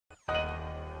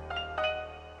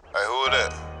Who is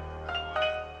that?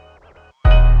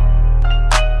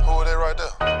 Who is that right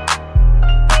there?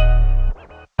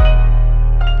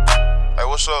 Hey,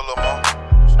 what's up, lil'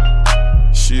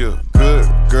 mom? She a good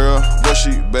girl, but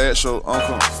she bad, so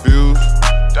I'm confused.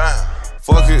 Damn.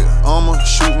 Fuck it, I'ma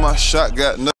shoot my shot,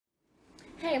 got nothing.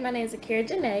 Hey, my name is Akeira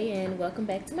Janee, and welcome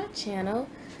back to my channel.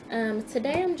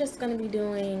 Today I'm just going to be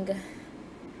doing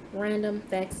random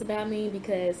facts about me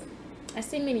because I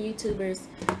see many YouTubers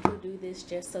who do this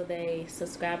just so they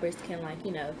subscribers can, like,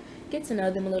 you know, get to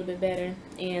know them a little bit better.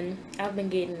 And I've been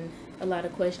getting a lot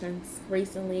of questions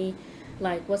recently,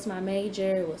 like what's my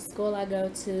major, what school I go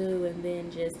to, and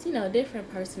then just, you know, different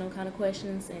personal kind of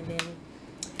questions. And then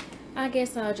I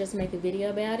guess I'll just make a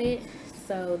video about it.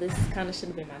 So this kind of should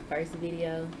have been my first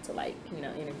video to, like, you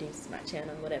know, introduce my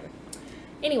channel, whatever.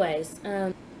 Anyways,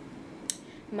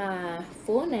 my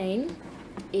full name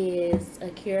is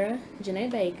Akeira Janee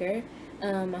Baker.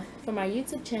 For my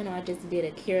YouTube channel, I just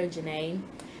did Akeira Janee,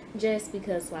 just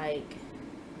because, like,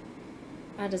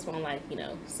 I just want, like, you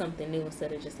know, something new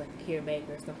instead of just like Akeira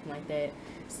Baker or something like that.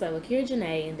 So Akeira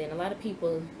Janee, and then a lot of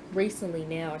people recently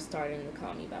now are starting to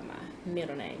call me by my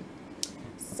middle name.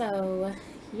 So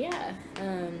yeah,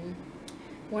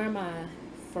 where am I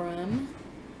from?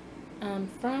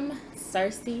 From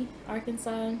Searcy,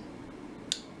 Arkansas.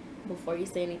 Before you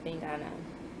say anything, I know.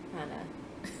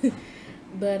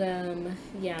 But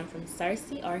yeah, I'm from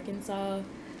Searcy, Arkansas.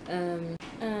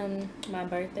 My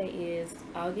birthday is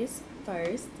August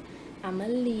 1st. I'm a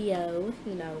Leo.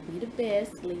 You know, we the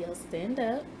best. Leo stand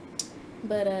up.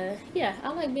 But yeah, I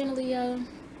like being a Leo.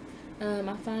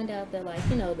 I find out that, like,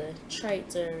 you know, the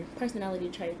traits or personality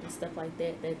traits and stuff like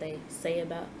that that they say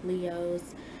about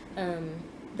Leos,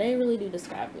 they really do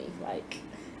describe me. Like,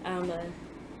 I'm a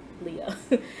Leo.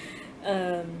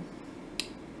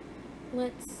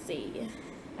 Let's see.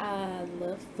 I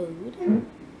love food.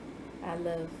 I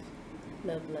love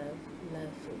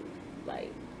food.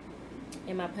 Like,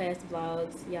 in my past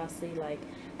vlogs, y'all see, like,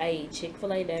 I eat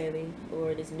Chick-fil-A daily,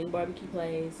 or this new barbecue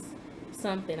place,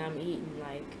 something I'm eating,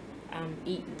 like,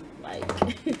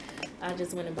 I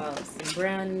just went and bought some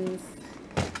brownies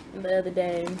the other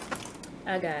day.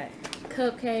 I got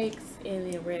cupcakes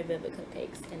and then red velvet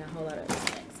cupcakes and a whole lot of other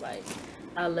snacks. Like,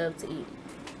 I love to eat.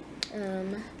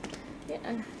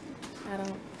 Yeah, I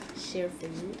don't share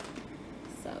food,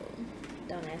 so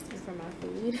don't ask me for my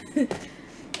food.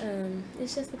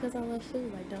 It's just because I love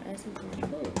food. Like, don't ask me for my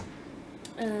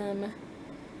food.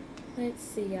 Let's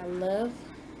see. I love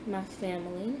my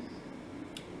family.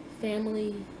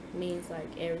 Family means, like,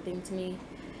 everything to me.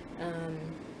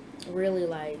 Really,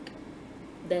 like,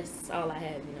 that's all I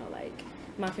have, you know. Like,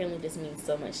 my family just means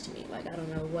so much to me. Like, I don't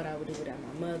know what I would do without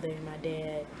my mother, my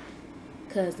dad,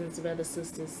 cousins, brothers,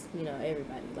 sisters, you know,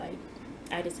 everybody. Like,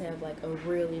 I just have, like, a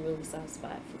really soft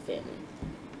spot for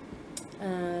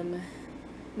family.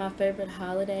 My favorite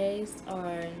holidays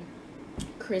are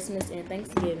Christmas and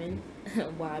Thanksgiving.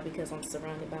 Why? Because I'm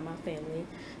surrounded by my family,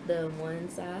 the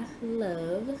ones I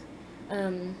love.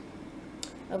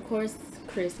 Of course,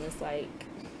 Christmas, like,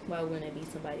 why wouldn't it be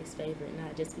somebody's favorite?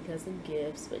 Not just because of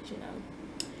gifts, but, you know.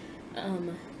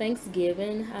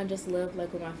 Thanksgiving, I just love,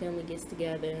 like, when my family gets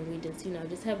together and we just, you know,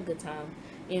 just have a good time.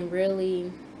 And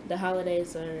really, the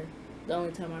holidays are the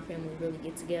only time our family really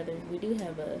get together. We do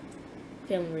have a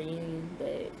family reunion,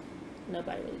 but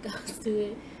nobody really goes to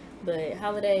it. But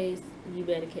holidays, you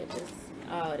better catch us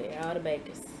all there, all the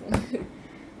bakers.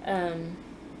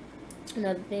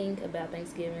 Another thing about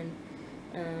Thanksgiving,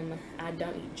 I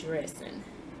don't eat dressing.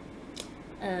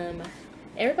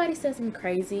 Everybody says I'm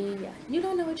crazy. You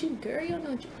don't know what you, girl, you don't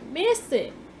know what you're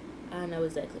missing. I know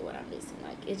exactly what I'm missing.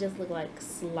 Like, it just looked like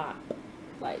slop.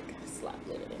 Like, slop,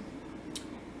 literally.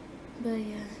 But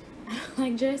yeah, I don't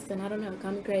like dressing. I don't know,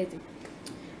 call me crazy.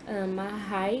 My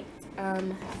height,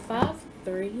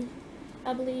 5'3",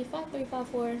 I believe, 5'3",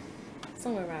 5'4",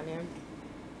 somewhere around there.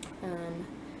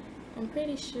 I'm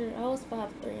pretty sure I was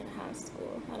 5'3" in high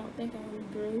school. I don't think I really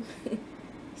grew.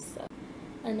 So,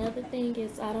 another thing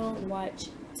is I don't watch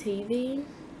TV.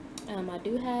 I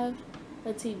do have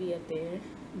a TV up there,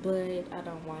 but I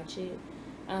don't watch it.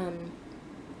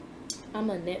 I'm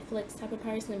a Netflix type of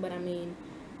person, but I mean,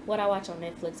 what I watch on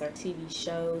Netflix are TV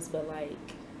shows, but,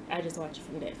 like, I just watch it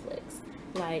from Netflix.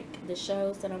 Like, the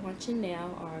shows that I'm watching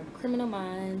now are Criminal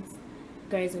Minds,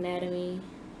 Grey's Anatomy,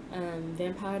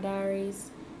 Vampire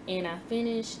Diaries, and I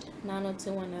finished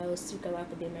 90210, Secret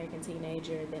Life of the American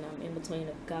Teenager. Then I'm in between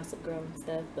of Gossip Girl and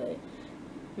stuff, but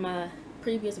my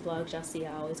previous vlogs, y'all see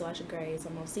I always watch Grey's.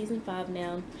 I'm on season 5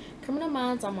 now. Criminal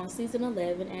Minds, I'm on season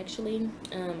 11 actually.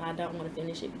 I don't want to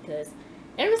finish it because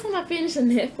every time I finish a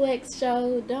Netflix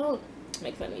show, to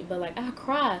make fun of me, but like I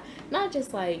cry, not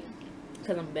just like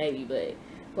because I'm a baby, but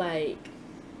like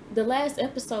the last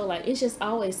episode, like it's just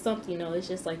always something, you know. It's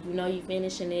just like, you know, you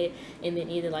finishing it, and then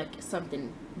either like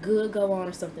something good go on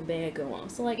or something bad go on.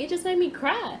 So like it just made me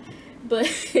cry.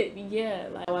 But yeah,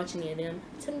 like watching any of them,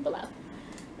 tell me below.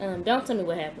 Don't tell me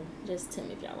what happened, just tell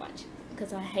me if y'all watch,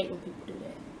 because I hate when people do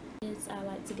that. Yes, I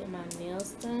like to get my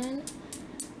nails done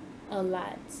a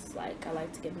lot. Like I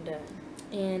like to get them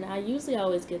done, and I usually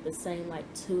always get the same like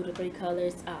 2 to 3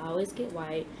 colors. I always get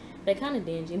white. They're kind of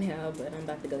dingy now, but I'm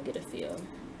about to go get a fill.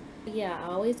 Yeah,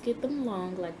 I always get them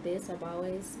long like this. I've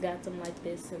always got them like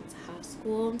this since high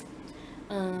school.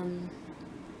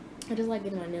 I just like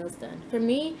getting my nails done. For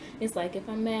me, it's like if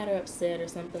I'm mad or upset or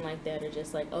something like that, or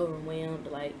just like overwhelmed,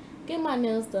 like getting my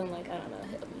nails done, like I don't know,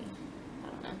 help me. I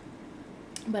don't know.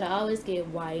 But I always get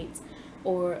white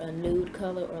or a nude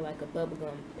color or like a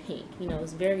bubblegum pink. You know,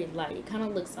 it's very light. It kind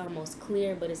of looks almost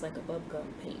clear, but it's like a bubblegum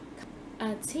pink.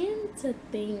 I tend to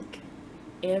think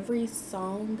every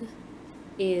song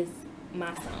is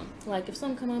my song. Like if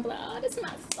something come on, I'm like, oh, this is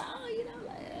my song, you know,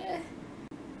 like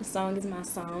the song is my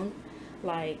song.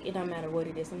 Like it don't matter what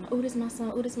it is. I'm like, oh, this is my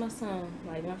song. Oh, this is my song.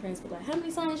 Like my friends be like, how many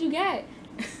songs you got?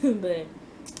 But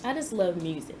I just love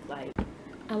music. Like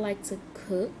I like to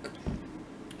cook.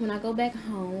 When I go back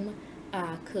home,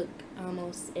 I cook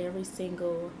almost every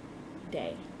single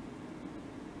day.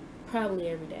 Probably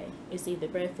every day. It's either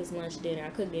breakfast, lunch, dinner.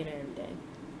 I cook dinner every day.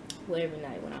 Well, every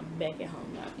night when I'm back at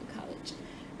home, not in college.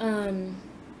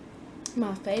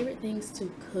 My favorite things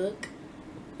to cook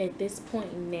at this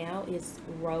point now is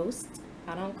roast.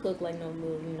 I don't cook like no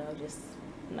little, you know, just,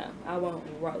 no, I won't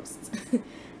roast.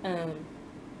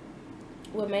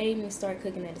 What made me start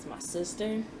cooking that is my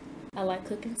sister. I like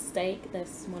cooking steak.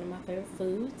 That's one of my favorite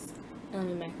foods.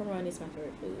 And macaroni is my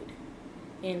favorite food.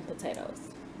 And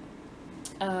potatoes.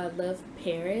 I love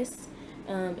Paris.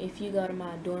 If you go to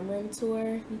my dorm room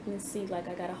tour, you can see like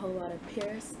I got a whole lot of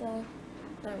Paris stuff.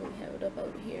 I don't really have it up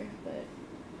over here,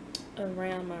 but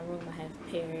around my room I have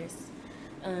Paris.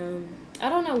 I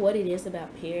don't know what it is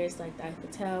about Paris, like the Eiffel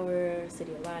Tower,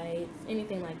 City of Lights,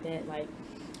 anything like that. Like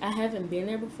I haven't been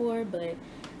there before, but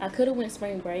I could have went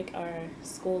spring break. Our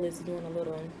school is doing a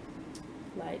little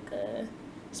like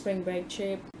spring break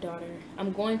trip.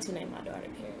 I'm going to name my daughter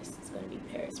Paris. It's going to be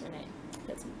Paris Renee,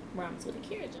 because it rhymes with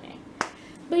Akeira Janee.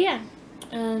 But yeah,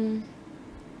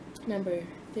 number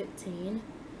 15,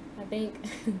 I think.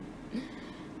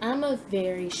 I'm a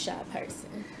very shy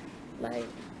person. Like,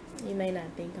 you may not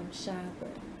think I'm shy,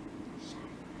 but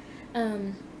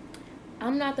I'm shy.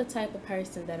 I'm not the type of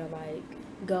person that'll like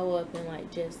go up and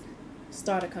like just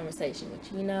start a conversation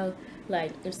with you, you know?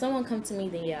 Like, if someone comes to me,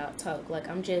 then yeah, I'll talk. Like,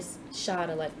 I'm just shy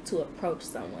to like to approach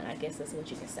someone, I guess that's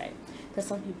what you can say. Because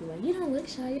some people are like, you don't look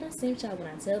shy, you don't seem shy. When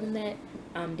I tell them that,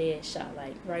 I'm dead shy.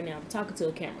 Like, right now, I'm talking to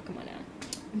a camera, come on now.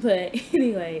 But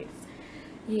anyways,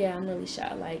 yeah, I'm really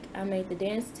shy. Like, I made the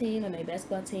dance team, I made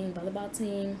basketball team, volleyball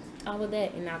team, all of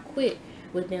that, and I quit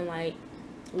within like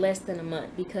less than a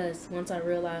month, because once I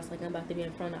realized like I'm about to be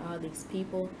in front of all these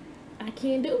people, I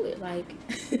can't do it. Like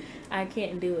I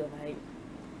can't do it. Like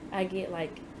I get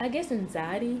like, I guess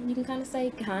anxiety, you can kind of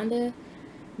say, kinda,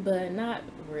 but not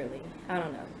really. I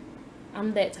don't know,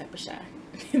 I'm that type of shy.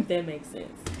 If that makes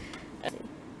sense.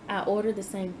 I order the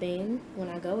same thing when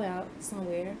I go out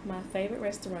somewhere. My favorite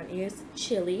restaurant is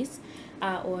Chili's.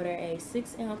 I order a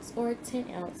 6-ounce or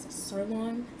 10-ounce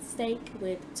sirloin steak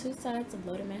with 2 sides of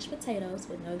loaded mashed potatoes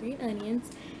with no green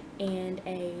onions and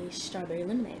a strawberry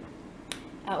lemonade.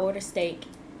 I order steak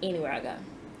anywhere I go.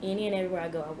 Any and everywhere I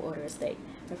go, I will order a steak.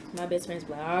 My best friends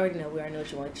be like, I already know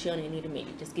what you want. She don't even need a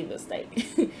menu. Just give us a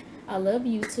steak. I love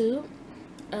YouTube.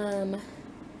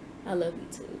 I love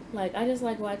YouTube. Like, I just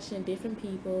like watching different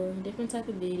people, different type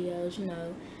of videos, you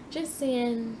know, just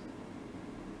seeing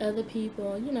other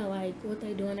people, you know, like what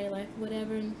they do in their life,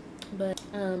 whatever. But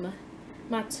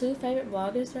my 2 favorite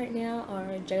vloggers right now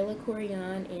are Jayla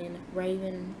Corian and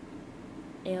Raven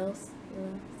Else,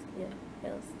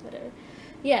 whatever.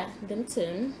 Yeah, them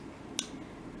 2.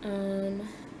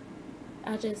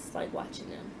 I just like watching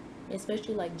them,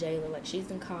 especially like Jayla. Like, she's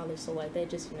in college, so like that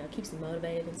just, you know, keeps me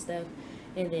motivated and stuff.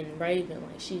 And then Raven,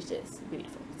 like, she's just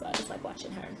beautiful, so I just like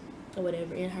watching her or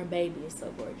whatever. And her baby is so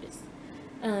gorgeous.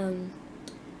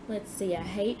 Let's see, I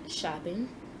hate shopping.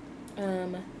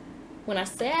 When I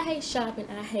say I hate shopping,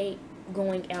 I hate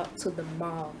going out to the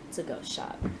mall to go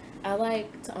shop. I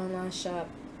like to online shop.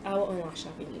 I will online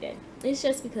shop any day. It's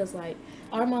just because like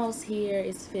our malls here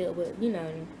is filled with, you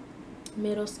know,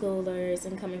 middle schoolers,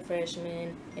 incoming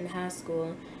freshmen, in high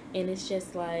school, and it's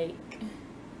just like,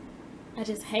 I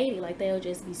just hate it. Like, they'll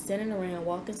just be sitting around,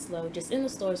 walking slow, just in the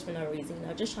stores for no reason, you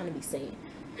know, just trying to be seen.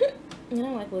 You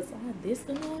know, like, was I this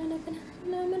annoying up in,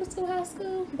 you know, middle school, high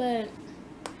school? But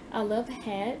I love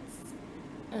hats.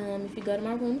 If you go to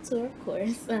my room tour, of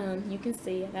course, you can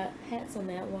see I got hats on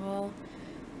that wall.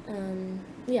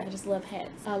 Yeah, I just love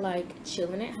hats. I like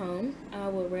chilling at home. I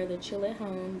would rather chill at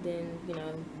home than, you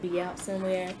know, be out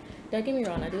somewhere. Don't get me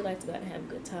wrong, I do like to go out and have a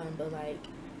good time, but like,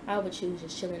 I would choose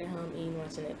just chilling at home, eating,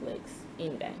 watching Netflix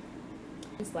any day.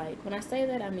 It's like, when I say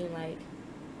that, I mean like,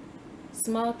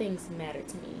 small things matter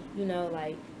to me. You know,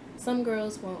 like, some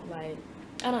girls want, like,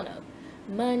 I don't know,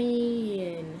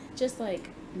 money and just like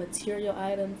material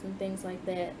items and things like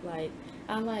that. Like,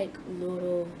 I like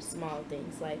little small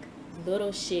things. Like,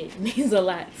 little shit means a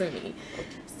lot to me.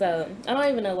 So I don't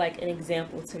even know like an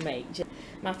example to make.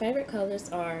 My favorite colors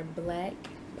are black,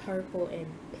 purple, and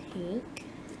pink.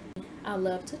 I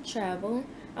love to travel.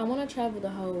 I want to travel the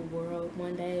whole world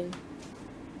one day,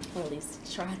 or at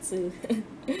least try to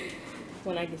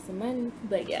when I get some money.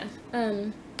 But yeah,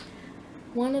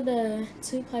 one of the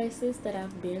 2 places that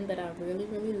I've been that I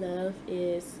really love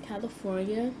is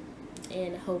California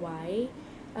and Hawaii.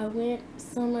 I went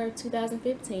summer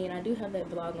 2015. I do have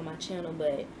that vlog on my channel,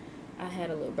 but I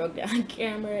had a little broke down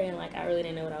camera and like I really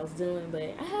didn't know what I was doing.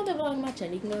 But I have that vlog on my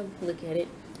channel. You can go look at it.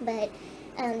 But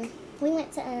we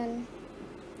went to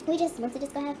we just went to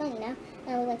go have fun, you know.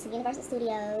 We went to Universal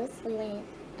Studios. We went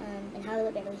in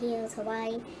Hollywood, Beverly Hills,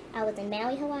 Hawaii. I was in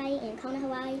Maui, Hawaii, and Kona,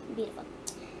 Hawaii. Beautiful.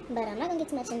 But I'm not gonna get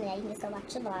too much into that. You can just go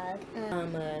watch the vlog.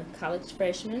 I'm a college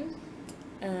freshman.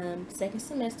 Second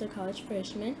semester college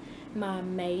freshman. My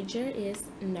major is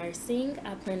nursing.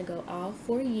 I plan to go all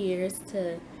 4 years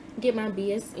to get my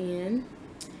BSN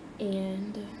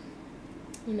and,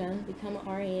 you know, become an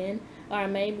RN, or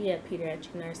maybe a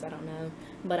pediatric nurse, I don't know.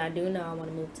 But I do know I want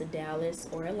to move to Dallas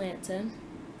or Atlanta.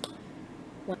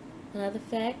 Another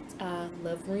fact, I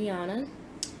love Rihanna.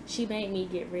 She made me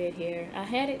get red hair. I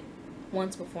had it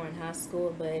once before in high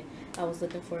school, but I was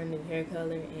looking for a new hair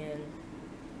color and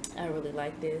I really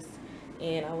like this.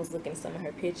 And I was looking at some of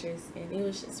her pictures and it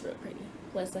was just real pretty.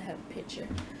 Plus I have a picture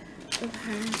of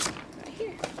her right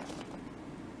here.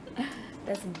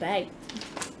 That's bae.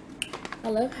 I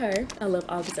love her. I love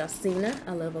August Alsina.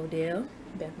 I love Odell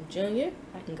Beckham Jr.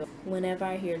 I can go whenever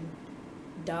I hear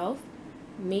Dolph,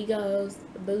 Migos,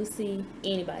 Boosie,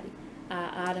 anybody,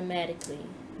 I automatically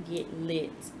get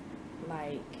lit.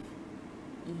 Like,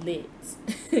 lit.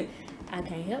 I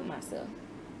can't help myself.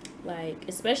 Like,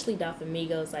 especially Dolph and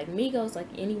Migos. Like, Migos, like,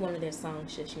 any one of their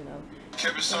songs just, you know.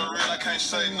 Keep it so real, I can't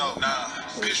say no. Nah,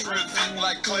 bitch real thick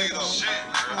like Play-Doh. Shit,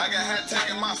 I got hat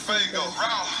taking my Fago.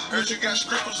 Heard you got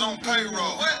strippers on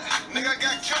payroll. What? Nigga, I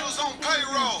got killers on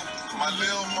payroll. My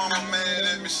little mama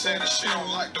mad at me, say that she don't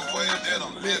like the way that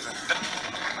I'm living.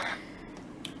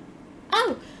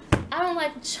 Oh, I don't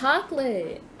like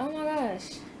chocolate. Oh my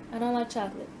gosh, I don't like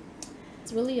chocolate.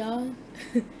 It's really all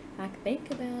I can think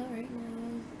about right now.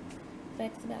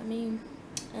 Facts about me.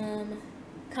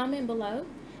 Comment below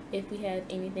if we have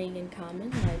anything in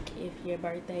common, like if your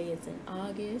birthday is in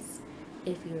August,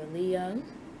 if you're a Leo,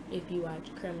 if you watch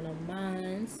Criminal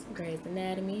Minds, Grey's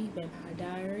Anatomy, Vampire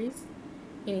Diaries,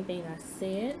 anything I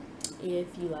said, if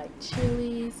you like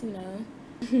chilies, you know.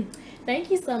 Thank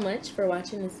you so much for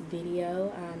watching this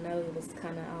video. I know it was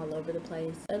kind of all over the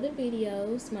place. Other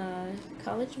videos, my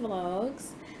college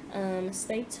vlogs.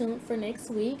 Stay tuned for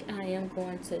next week. I am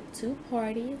going to 2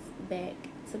 parties back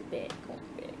to back.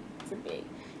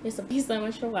 Thank you so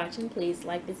much for watching. Please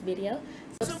like this video,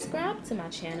 subscribe to my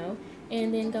channel,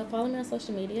 and then go follow me on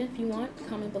social media if you want.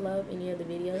 Comment below any other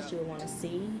videos you would want to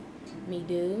see me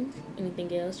do.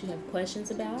 Anything else you have questions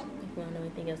about. If you want to know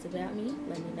anything else about me,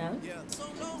 let me know.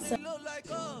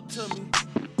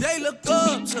 They look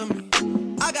up to me.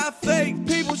 I got fake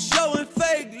people showing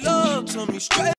fake love to me. Straight